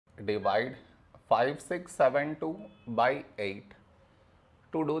divide 5672 by 8.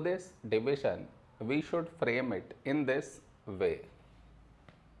 To do this division, we should frame it in this way.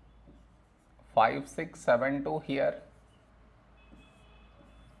 5672 here,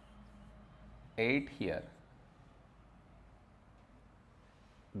 8 here.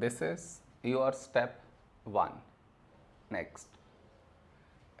 This is your step 1. Next,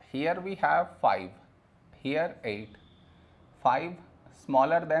 here we have 5, here 8. 5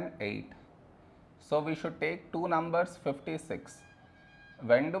 smaller than 8. So we should take two numbers 56.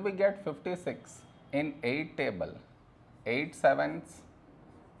 When do we get 56? In 8 table. 8 sevens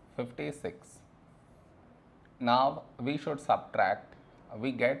 56. Now we should subtract.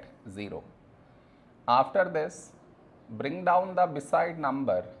 We get 0. After this, bring down the beside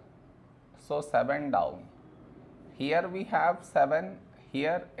number. So 7 down. Here we have 7,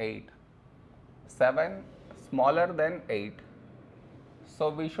 here 8. 7 smaller than 8. So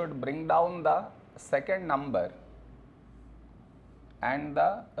we should bring down the second number, and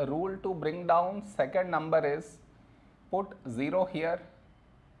the rule to bring down second number is put 0 here,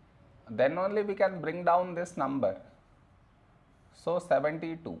 then only we can bring down this number. So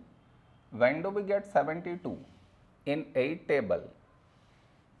 72. When do we get 72? In 8 table.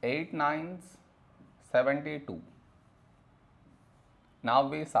 8 nines 72. Now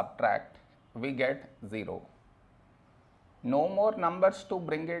we subtract, we get 0. No more numbers to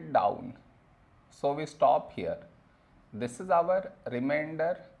bring it down. So we stop here. This is our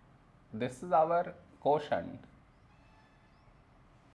remainder. This is our quotient.